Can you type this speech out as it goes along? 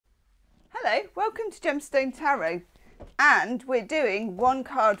Hello, welcome to Gemstone Tarot, and we're doing one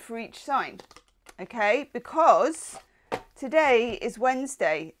card for each sign, okay, because today is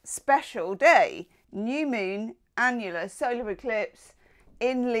Wednesday, special day, new moon, annular solar eclipse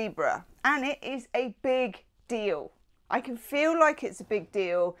in Libra, and it is a big deal. I can feel like it's a big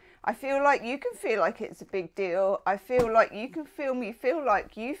deal. I feel like you can feel like it's a big deal. I feel like you can feel me feel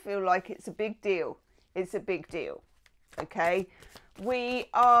like you feel like it's a big deal. It's a big deal, okay? We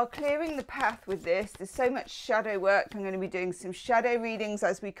are clearing the path with this. There's so much shadow work. I'm going to be doing some shadow readings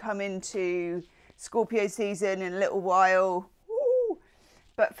as we come into Scorpio season in a little while. Woo!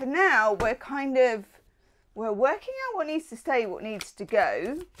 But for now, we're working out what needs to stay, what needs to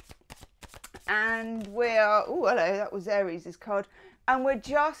go. And we're, oh, hello, that was Aries' card. And we're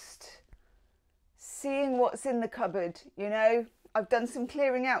just seeing what's in the cupboard, you know. I've done some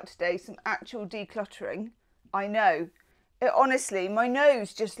clearing out today, some actual decluttering. I know. Honestly, my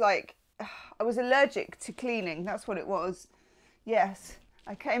nose just like, I was allergic to cleaning. That's what it was. Yes,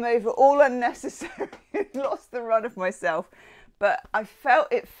 I came over all unnecessary and lost the run of myself. But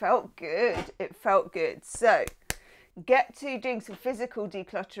it felt good. It felt good. So get to doing some physical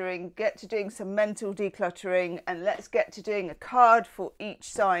decluttering, get to doing some mental decluttering, and let's get to doing a card for each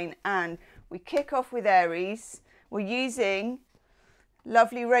sign. And we kick off with Aries. We're using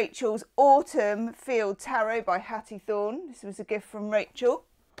lovely Rachel's Autumn Field Tarot by Hattie Thorne. This was a gift from Rachel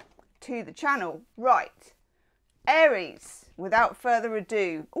to the channel. Right, Aries, without further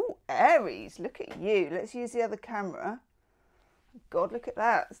ado. Oh, Aries, look at you. Let's use the other camera. God, look at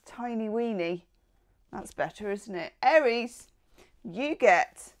that. It's tiny weeny. That's better, isn't it? Aries, you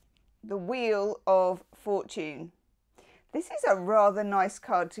get the Wheel of Fortune. This is a rather nice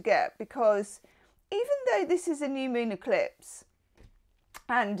card to get because even though this is a new moon eclipse,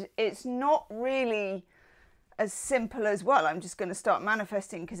 and it's not really as simple as, well, I'm just going to start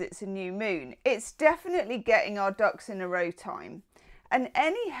manifesting because it's a new moon. It's definitely getting our ducks in a row time. And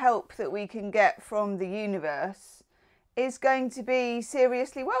any help that we can get from the universe is going to be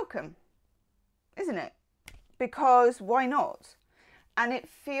seriously welcome, isn't it? Because why not? And it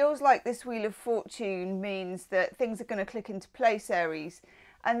feels like this Wheel of Fortune means that things are going to click into place, Aries,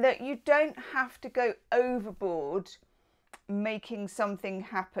 and that you don't have to go overboard making something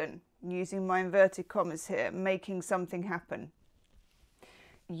happen, using my inverted commas here, making something happen.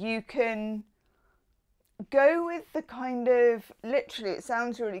 You can go with the kind of, literally, it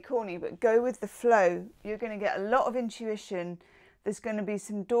sounds really corny, but go with the flow. You're going to get a lot of intuition. There's going to be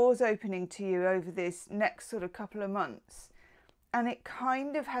some doors opening to you over this next sort of couple of months. And it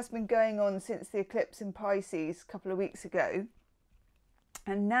kind of has been going on since the eclipse in Pisces a couple of weeks ago.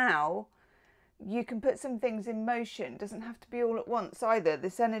 And now you can put some things in motion. It doesn't have to be all at once either.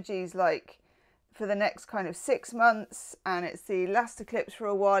 This energy is like for the next kind of 6 months, and it's the last eclipse for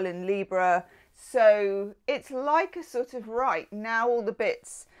a while in Libra. So it's like a sort of, right, now all the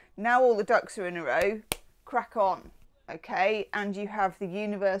bits, now all the ducks are in a row, crack on, okay? And you have the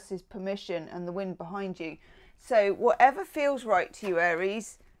universe's permission and the wind behind you. So whatever feels right to you,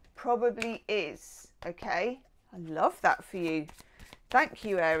 Aries, probably is, okay? I love that for you. Thank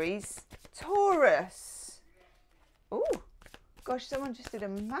you, Aries. Taurus. Oh, gosh, someone just did a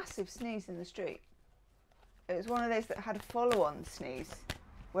massive sneeze in the street. It was one of those that had a follow-on sneeze,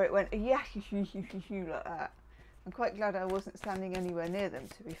 where it went, yeah, like that. I'm quite glad I wasn't standing anywhere near them,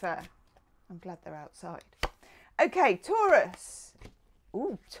 to be fair. I'm glad they're outside. Okay, Taurus.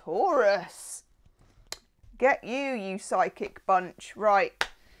 Ooh, Taurus. Get you, you psychic bunch. Right,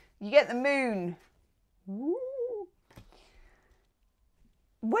 you get the moon. Woo.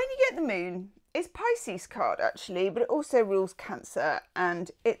 When you get the moon, it's Pisces card actually, but it also rules Cancer, and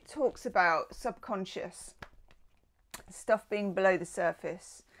it talks about subconscious stuff being below the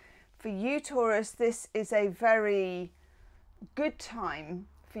surface. For you, Taurus, this is a very good time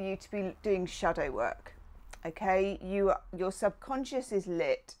for you to be doing shadow work. Okay, your subconscious is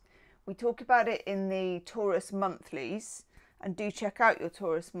lit. We talk about it in the Taurus monthlies, and do check out your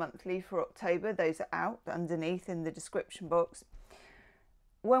Taurus monthly for October. Those are out underneath in the description box.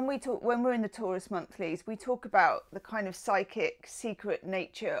 When we're in the Taurus monthlies, we talk about the kind of psychic secret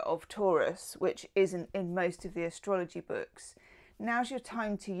nature of Taurus, which isn't in most of the astrology books. Now's your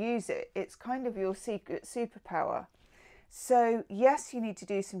time to use it. It's kind of your secret superpower. So yes, you need to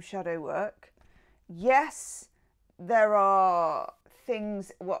do some shadow work. Yes, there are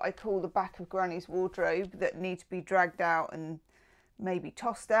things, what I call the back of Granny's wardrobe, that need to be dragged out and maybe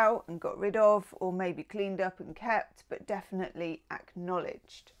tossed out and got rid of, or maybe cleaned up and kept, but definitely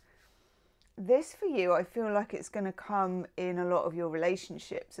acknowledged. This for you, I feel like it's going to come in a lot of your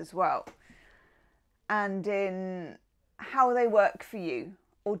relationships as well, and in how they work for you.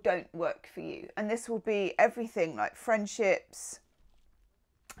 or don't work for you. And this will be everything like friendships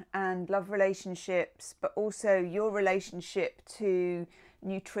and love relationships, but also your relationship to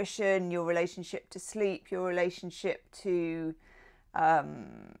nutrition, your relationship to sleep, your relationship to a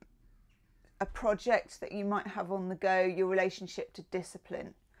project that you might have on the go, your relationship to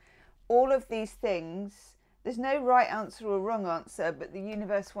discipline. All of these things, there's no right answer or wrong answer, but the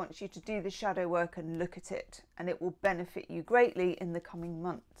universe wants you to do the shadow work and look at it, and it will benefit you greatly in the coming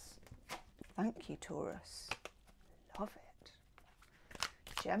months. Thank you, Taurus. Love it.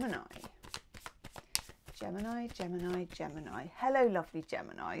 Gemini. Gemini, Gemini, Gemini. Hello, lovely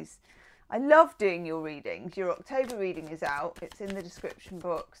Geminis. I love doing your readings. Your October reading is out. It's in the description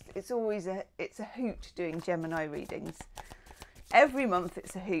box. It's always a hoot doing Gemini readings. Every month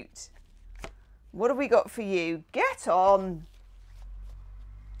it's a hoot. What have we got for you? Get on.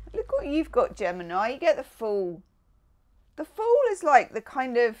 Look what you've got, Gemini. You get the Fool. The Fool is like the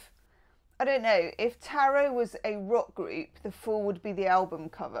kind of, I don't know, if Tarot was a rock group, the Fool would be the album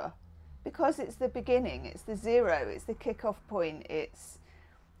cover. Because it's the beginning, it's the zero, it's the kick-off point, it's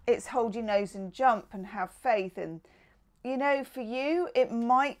hold your nose and jump and have faith. And, you know, for you, it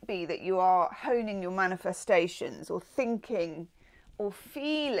might be that you are honing your manifestations or thinking or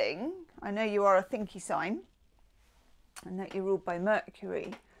feeling. I know you are a thinky sign and that you're ruled by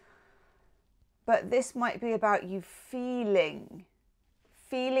Mercury. But this might be about you feeling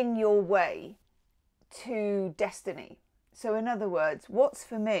your way to destiny. So in other words, what's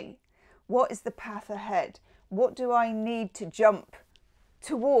for me? What is the path ahead? What do I need to jump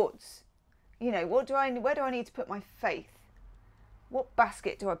towards? You know, where do I need to put my faith? What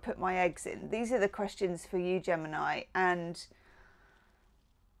basket do I put my eggs in? These are the questions for you, Gemini. And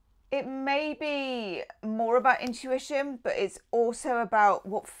it may be more about intuition, but it's also about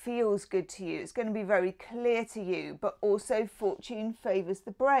what feels good to you. It's going to be very clear to you, but also fortune favours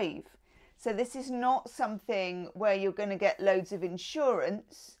the brave. So this is not something where you're going to get loads of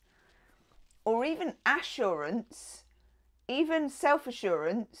insurance or even assurance, even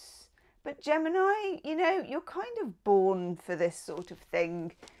self-assurance. But Gemini, you know, you're kind of born for this sort of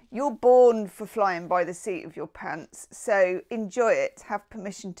thing. You're born for flying by the seat of your pants. So enjoy it. Have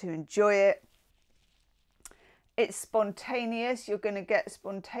permission to enjoy it. It's spontaneous. You're going to get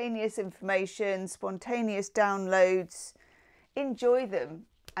spontaneous information, spontaneous downloads. Enjoy them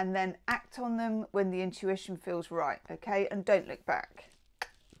and then act on them when the intuition feels right, okay? And don't look back.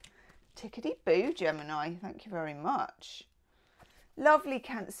 Tickety-boo, Gemini. Thank you very much. Lovely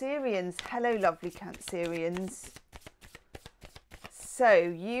Cancerians. Hello, lovely Cancerians. So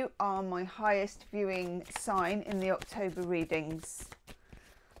you are my highest viewing sign in the October readings.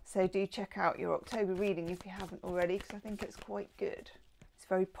 So do check out your October reading if you haven't already, because I think it's quite good. It's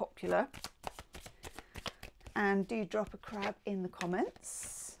very popular. And do drop a crab in the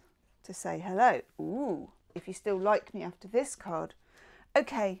comments to say hello. Ooh, if you still like me after this card.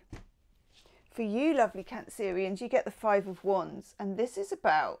 Okay. For you, lovely Cancerians, you get the Five of Wands, and this is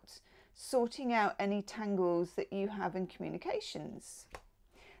about sorting out any tangles that you have in communications.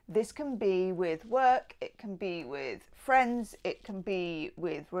 This can be with work, it can be with friends, it can be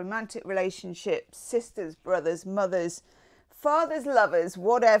with romantic relationships, sisters, brothers, mothers, fathers, lovers,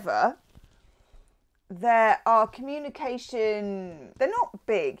 whatever. There are communication, they're not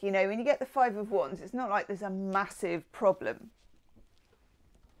big, you know, when you get the Five of Wands, it's not like there's a massive problem.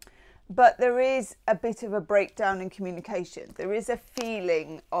 But there is a bit of a breakdown in communication. There is a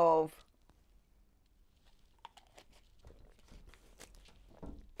feeling of,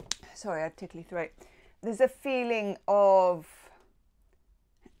 sorry, I had a tickly throat. There's a feeling of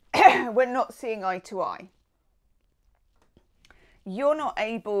we're not seeing eye to eye. You're not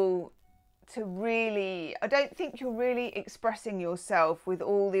able to really, I don't think you're really expressing yourself with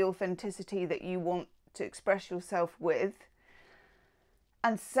all the authenticity that you want to express yourself with.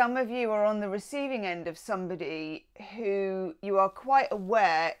 And some of you are on the receiving end of somebody who you are quite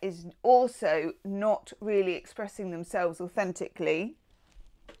aware is also not really expressing themselves authentically.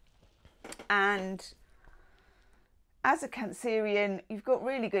 And as a Cancerian, you've got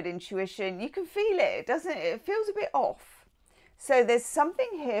really good intuition. You can feel it, doesn't it? It feels a bit off. So there's something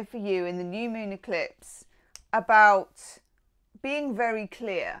here for you in the new moon eclipse about being very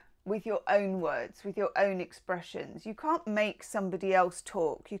clear with your own words, with your own expressions. You can't make somebody else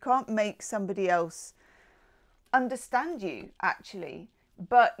talk. You can't make somebody else understand you, actually.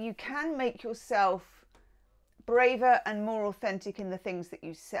 But you can make yourself braver and more authentic in the things that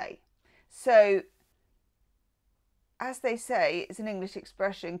you say. So, as they say, it's an English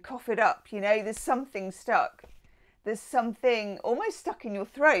expression, cough it up, you know, there's something stuck. There's something almost stuck in your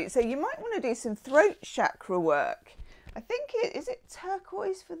throat. So you might want to do some throat chakra work I think is it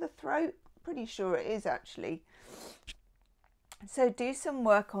turquoise for the throat? Pretty sure it is actually. So do some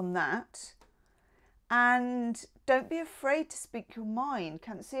work on that. And don't be afraid to speak your mind.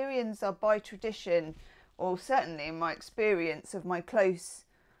 Cancerians are by tradition, or certainly in my experience of my close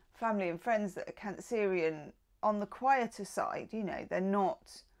family and friends that are Cancerian, on the quieter side. You know, they're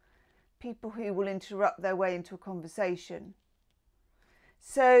not people who will interrupt their way into a conversation.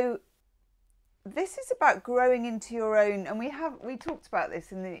 So this is about growing into your own, and we talked about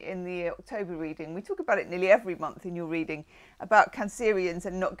this in the October reading. We talk about it nearly every month in your reading, about Cancerians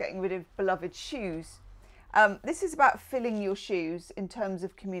and not getting rid of beloved shoes. This is about filling your shoes in terms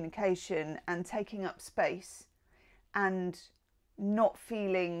of communication and taking up space and not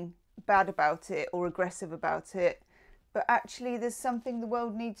feeling bad about it or aggressive about it, but actually there's something the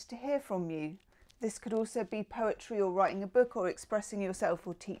world needs to hear from you. This could also be poetry or writing a book or expressing yourself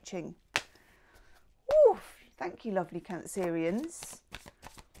or teaching. Oof, thank you, lovely Cancerians.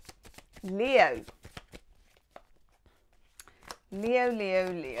 Leo. Leo,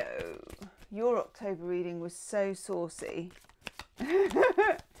 Leo, Leo. Your October reading was so saucy.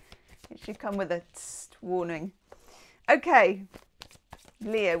 It should come with a warning. Okay,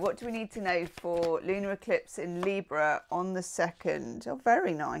 Leo, what do we need to know for lunar eclipse in Libra on the 2nd? Oh,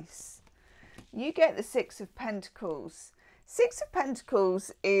 very nice. You get the Six of Pentacles. Six of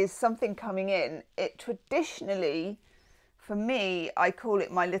Pentacles is something coming in. It traditionally, for me, I call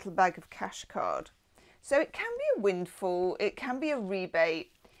it my little bag of cash card. So it can be a windfall, it can be a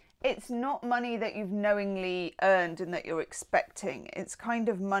rebate. It's not money that you've knowingly earned and that you're expecting. It's kind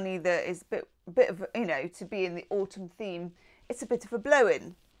of money that is a bit of, you know, to be in the autumn theme, it's a bit of a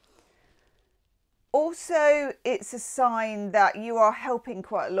blow-in. Also, it's a sign that you are helping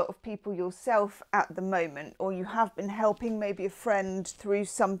quite a lot of people yourself at the moment, or you have been helping maybe a friend through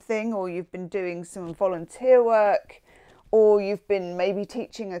something, or you've been doing some volunteer work, or you've been maybe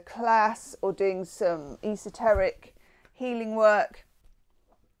teaching a class or doing some esoteric healing work.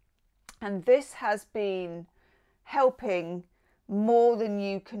 And this has been helping more than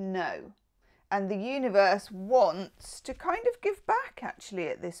you can know. And the universe wants to kind of give back actually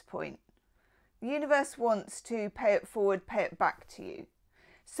at this point. The universe wants to pay it forward, pay it back to you.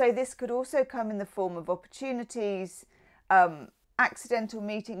 So this could also come in the form of opportunities, accidental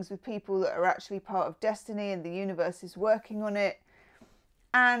meetings with people that are actually part of destiny and the universe is working on it.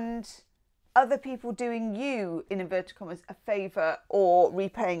 And other people doing you, in inverted commas, a favour or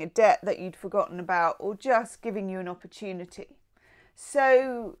repaying a debt that you'd forgotten about, or just giving you an opportunity.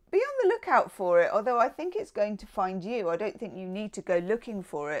 So be on the lookout for it, although I think it's going to find you. I don't think you need to go looking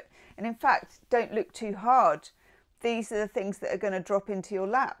for it. And in fact, don't look too hard. These are the things that are going to drop into your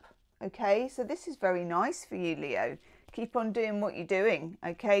lap. Okay, so this is very nice for you, Leo. Keep on doing what you're doing.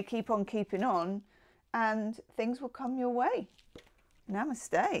 Okay, keep on keeping on and things will come your way.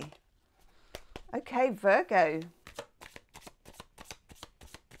 Namaste. Okay, Virgo.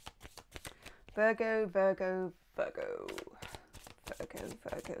 Virgo, Virgo, Virgo. Virgo,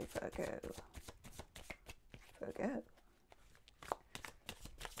 Virgo, Virgo. Virgo.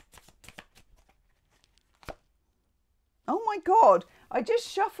 Oh my God, I just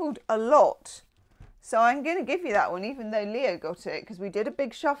shuffled a lot. So I'm going to give you that one, even though Leo got it, because we did a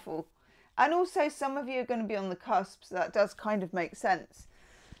big shuffle. And also some of you are going to be on the cusp, so that does kind of make sense.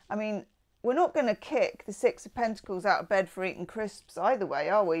 I mean, we're not going to kick the Six of Pentacles out of bed for eating crisps either way,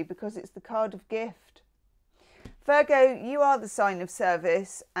 are we? Because it's the card of gift. Virgo, you are the sign of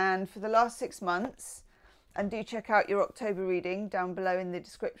service, and for the last 6 months, and do check out your October reading down below in the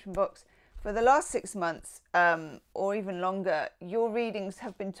description box, for the last 6 months or even longer, your readings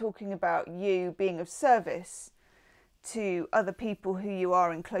have been talking about you being of service to other people who you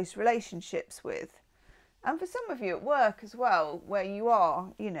are in close relationships with. And for some of you at work as well, where you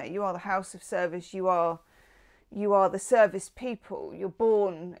are, you know, you are the house of service, you are the service people, you're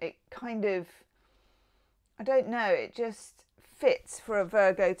born, it kind of, I don't know, it just fits for a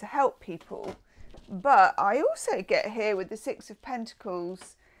Virgo to help people. But I also get here with the Six of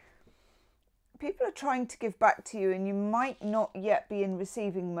Pentacles, people are trying to give back to you and you might not yet be in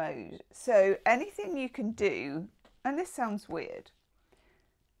receiving mode. So anything you can do, and this sounds weird,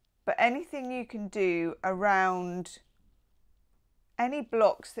 but anything you can do around any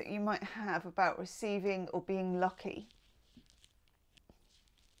blocks that you might have about receiving or being lucky.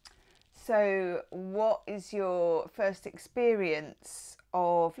 So what is your first experience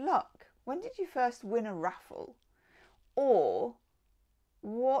of luck? When did you first win a raffle? Or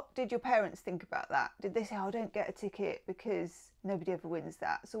what did your parents think about that? Did they say, oh, don't get a ticket because nobody ever wins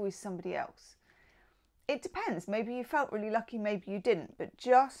that. It's always somebody else. It depends. Maybe you felt really lucky, maybe you didn't. But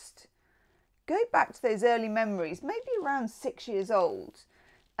just go back to those early memories, maybe around 6 years old,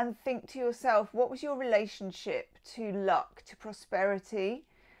 and think to yourself, what was your relationship to luck, to prosperity,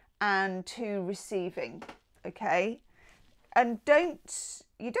 and to receiving? Okay. And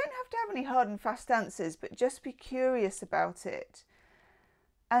you don't have to have any hard and fast answers, but just be curious about it.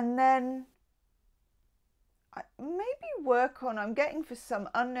 And then maybe work on, I'm getting for some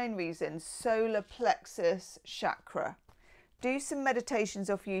unknown reason, solar plexus chakra. Do some meditations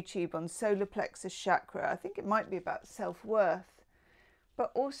off YouTube on solar plexus chakra. I think it might be about self-worth,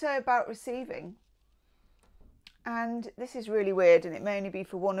 but also about receiving. And this is really weird, and it may only be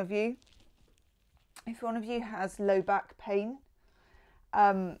for one of you. If one of you has low back pain,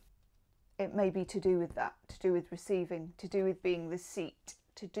 it may be to do with that, to do with receiving, to do with being the seat,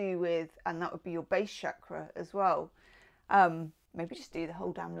 to do with, and that would be your base chakra as well. Maybe just do the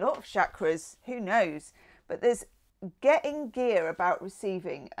whole damn lot of chakras, who knows? But there's getting gear about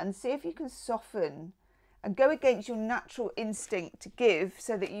receiving, and see if you can soften and go against your natural instinct to give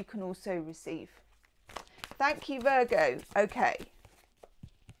so that you can also receive. Thank you, Virgo. Okay.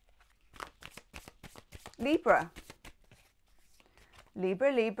 Libra.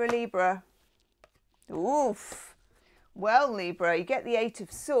 Libra, Libra, Libra. Oof. Well, Libra, you get the 8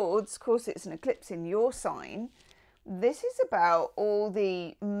 of Swords. Of course, it's an eclipse in your sign. This is about all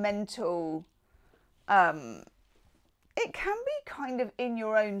the mental... it can be kind of in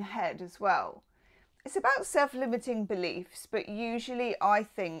your own head as well. It's about self-limiting beliefs, but usually I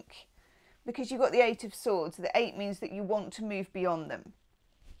think, because you've got the 8 of Swords, the 8 means that you want to move beyond them.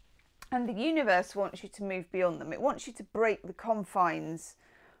 And the universe wants you to move beyond them. It wants you to break the confines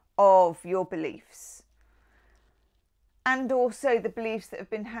of your beliefs. And also the beliefs that have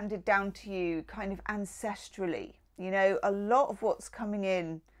been handed down to you kind of ancestrally. You know, a lot of what's coming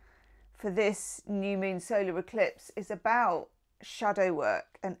in for this new moon solar eclipse is about shadow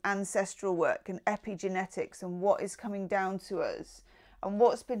work and ancestral work and epigenetics and what is coming down to us and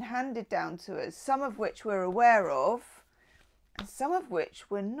what's been handed down to us, some of which we're aware of and some of which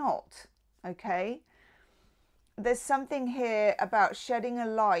we're not. Okay, there's something here about shedding a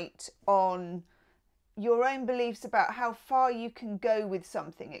light on your own beliefs about how far you can go with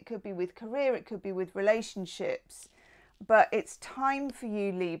something. It could be with career, it could be with relationships, but it's time for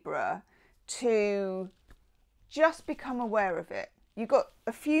you, Libra, to just become aware of it. You've got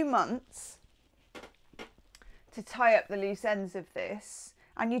a few months to tie up the loose ends of this,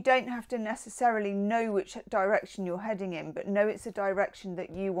 and you don't have to necessarily know which direction you're heading in, but know it's a direction that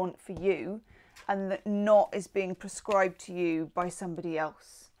you want for you and that not is being prescribed to you by somebody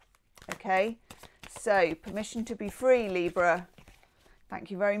else. Okay, so permission to be free, Libra.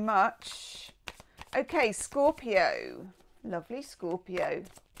 Thank you very much. Okay, Scorpio. Lovely Scorpio.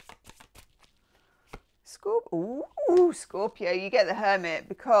 Ooh, Scorpio, you get the Hermit,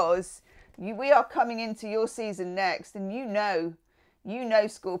 because we are coming into your season next, and you know,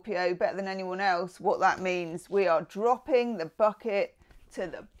 Scorpio, better than anyone else, what that means. We are dropping the bucket to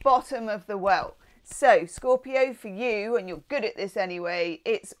the bottom of the well. So, Scorpio, for you, and you're good at this anyway,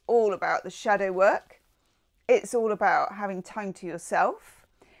 it's all about the shadow work. It's all about having time to yourself.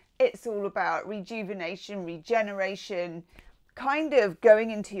 It's all about rejuvenation, regeneration, kind of going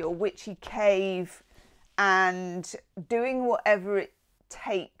into your witchy cave and doing whatever it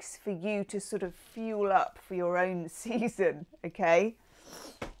takes for you to sort of fuel up for your own season, okay?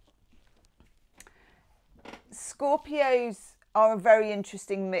 Scorpios are a very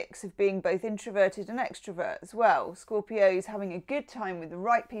interesting mix of being both introverted and extrovert as well. Scorpios having a good time with the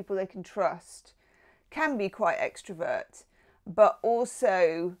right people they can trust can be quite extrovert, but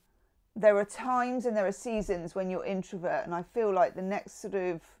also there are times and there are seasons when you're introvert, and I feel like the next sort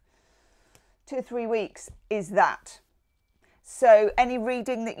of 2 or 3 weeks is that. So any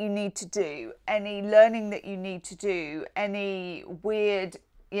reading that you need to do, any learning that you need to do, any weird,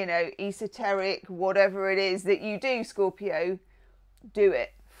 you know, esoteric, whatever it is that you do, Scorpio, do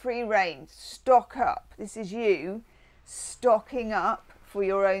it. Free reign, stock up. This is you stocking up for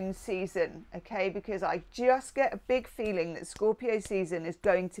your own season, okay? Because I just get a big feeling that Scorpio season is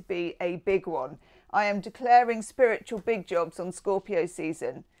going to be a big one. I am declaring spiritual big jobs on Scorpio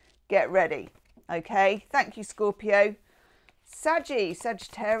season. Get ready, okay? Thank you, Scorpio.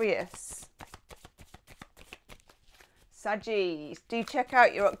 Sagittarius. Saggy, do check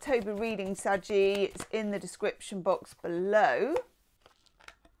out your October reading, Saggy. It's in the description box below.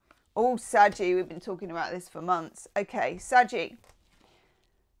 Oh, Saggy, we've been talking about this for months. Okay, Saggy.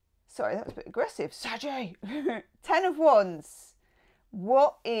 Sorry, that was a bit aggressive. Saggy. 10 of Wands.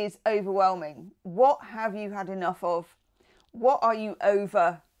 What is overwhelming? What have you had enough of? What are you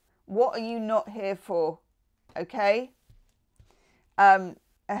over? What are you not here for? Okay?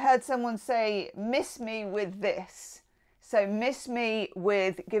 I heard someone say, miss me with this. So miss me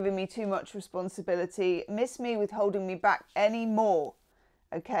with giving me too much responsibility. Miss me with holding me back anymore.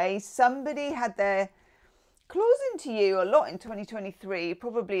 Okay, somebody had their claws into you a lot in 2023,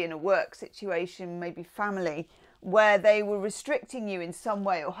 probably in a work situation, maybe family, where they were restricting you in some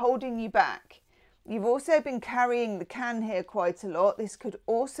way or holding you back. You've also been carrying the can here quite a lot. This could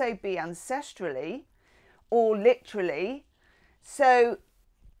also be ancestrally or literally. So,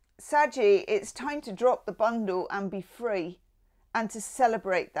 Saggy, it's time to drop the bundle and be free and to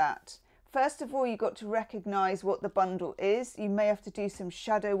celebrate that. First of all, you've got to recognize what the bundle is. You may have to do some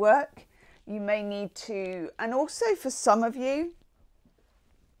shadow work. You may need to, and also for some of you,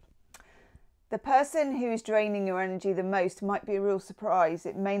 the person who is draining your energy the most might be a real surprise.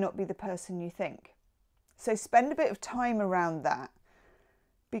 It may not be the person you think. So spend a bit of time around that,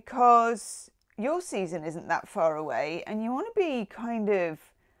 because your season isn't that far away and you want to be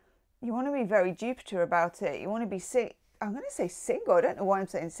you want to be very Jupiter about it. You want to be I'm going to say single. I don't know why I'm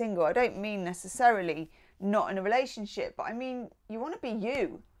saying single. I don't mean necessarily not in a relationship, but I mean you want to be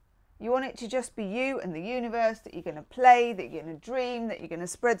you. You want it to just be you and the universe, that you're going to play, that you're going to dream, that you're going to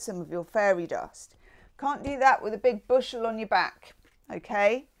spread some of your fairy dust. Can't do that with a big bushel on your back,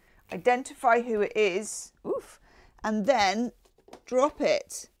 okay? Identify who it is, oof, and then drop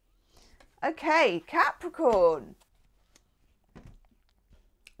it. Okay, Capricorn.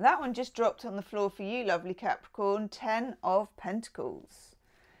 That one just dropped on the floor for you, lovely Capricorn. 10 of Pentacles.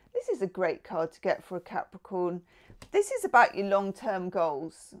 This is a great card to get for a Capricorn. This is about your long-term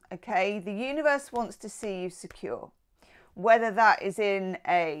goals, okay? The universe wants to see you secure, whether that is in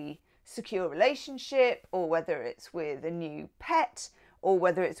a secure relationship, or whether it's with a new pet, or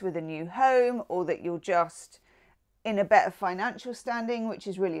whether it's with a new home, or that you're just in a better financial standing, which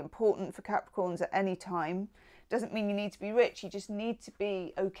is really important for Capricorns at any time. Doesn't mean you need to be rich, you just need to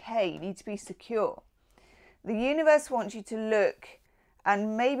be okay, you need to be secure. The universe wants you to look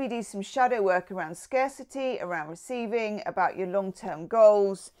and maybe do some shadow work around scarcity, around receiving, about your long-term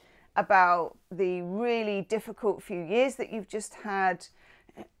goals, about the really difficult few years that you've just had,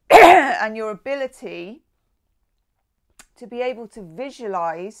 and your ability to be able to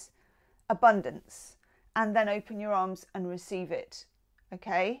visualize abundance and then open your arms and receive it,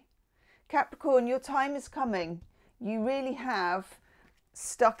 okay? Capricorn, your time is coming. You really have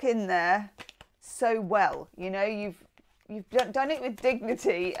stuck in there so well. You know, you've done it with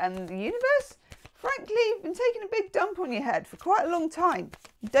dignity, and the universe, frankly, you've been taking a big dump on your head for quite a long time.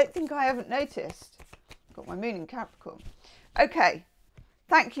 Don't think I haven't noticed. Got my moon in Capricorn. Okay,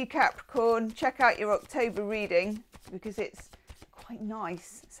 thank you, Capricorn. Check out your October reading because it's quite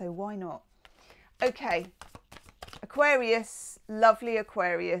nice, so why not? Okay, Aquarius, lovely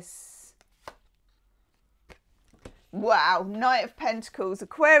Aquarius. Wow, Knight of Pentacles.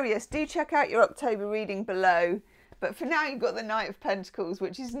 Aquarius, do check out your October reading below. But for now, you've got the Knight of Pentacles,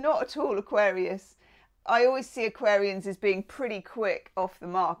 which is not at all Aquarius. I always see Aquarians as being pretty quick off the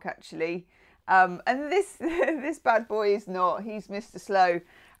mark, actually. And this this bad boy is not. He's Mr. Slow.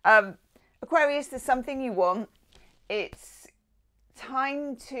 Aquarius, there's something you want. It's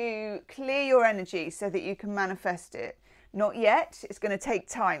time to clear your energy so that you can manifest it. Not yet. It's going to take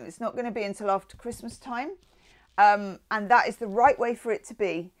time. It's not going to be until after Christmas time. And that is the right way for it to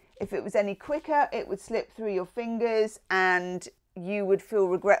be. If it was any quicker, it would slip through your fingers and you would feel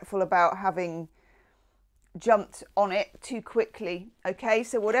regretful about having jumped on it too quickly. Okay,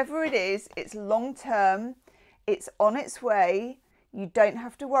 so whatever it is, it's long term, it's on its way. You don't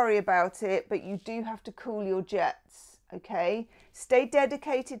have to worry about it, but you do have to cool your jets. Okay, stay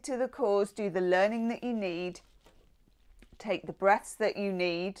dedicated to the cause, do the learning that you need, take the breaths that you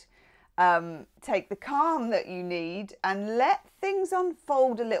need. Take the calm that you need and let things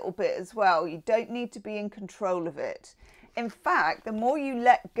unfold a little bit as well. You don't need to be in control of it. In fact, the more you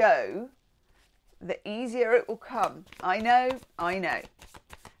let go, the easier it will come. I know.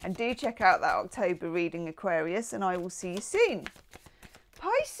 And do check out that October reading, Aquarius, and I will see you soon.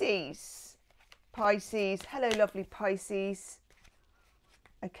 Pisces. Hello, lovely Pisces.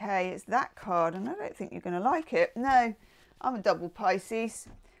 Okay, it's that card, and I don't think you're going to like it. No, I'm a double Pisces.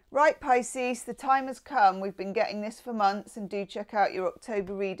 Right, Pisces, the time has come. We've been getting this for months, and do check out your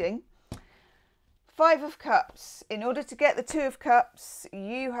October reading. 5 of Cups. In order to get the 2 of Cups,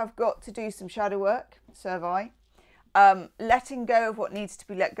 you have got to do some shadow work. So have I. Letting go of what needs to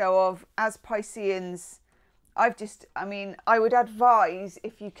be let go of. As Pisceans, I would advise,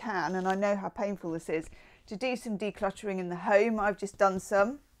 if you can, and I know how painful this is, to do some decluttering in the home. I've just done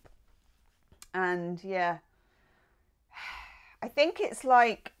some. And yeah, I think it's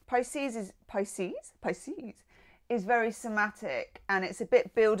like Pisces is very somatic, and it's a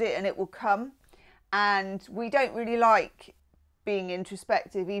bit build it and it will come. And we don't really like being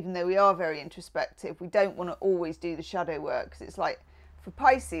introspective, even though we are very introspective. We don't want to always do the shadow work, because it's like, for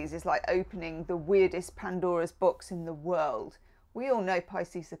Pisces, it's like opening the weirdest Pandora's box in the world. We all know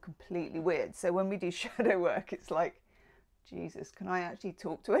Pisces are completely weird. So when we do shadow work, it's like, Jesus, can I actually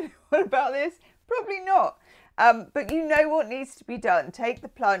talk to anyone about this? Probably not. But you know what needs to be done. Take the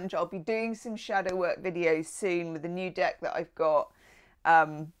plunge. I'll be doing some shadow work videos soon with a new deck that I've got,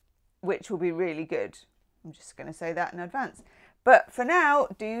 which will be really good. I'm just going to say that in advance. But for now,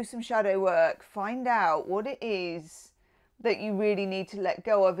 do some shadow work. Find out what it is that you really need to let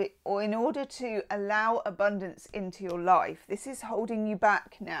go of it, or in order to allow abundance into your life. This is holding you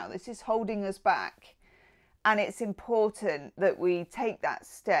back now. This is holding us back. And it's important that we take that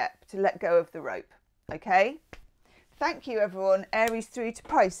step to let go of the rope. Okay? Thank you, everyone. Aries through to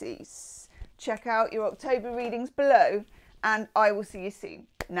Pisces. Check out your October readings below, and I will see you soon.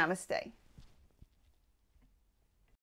 Namaste.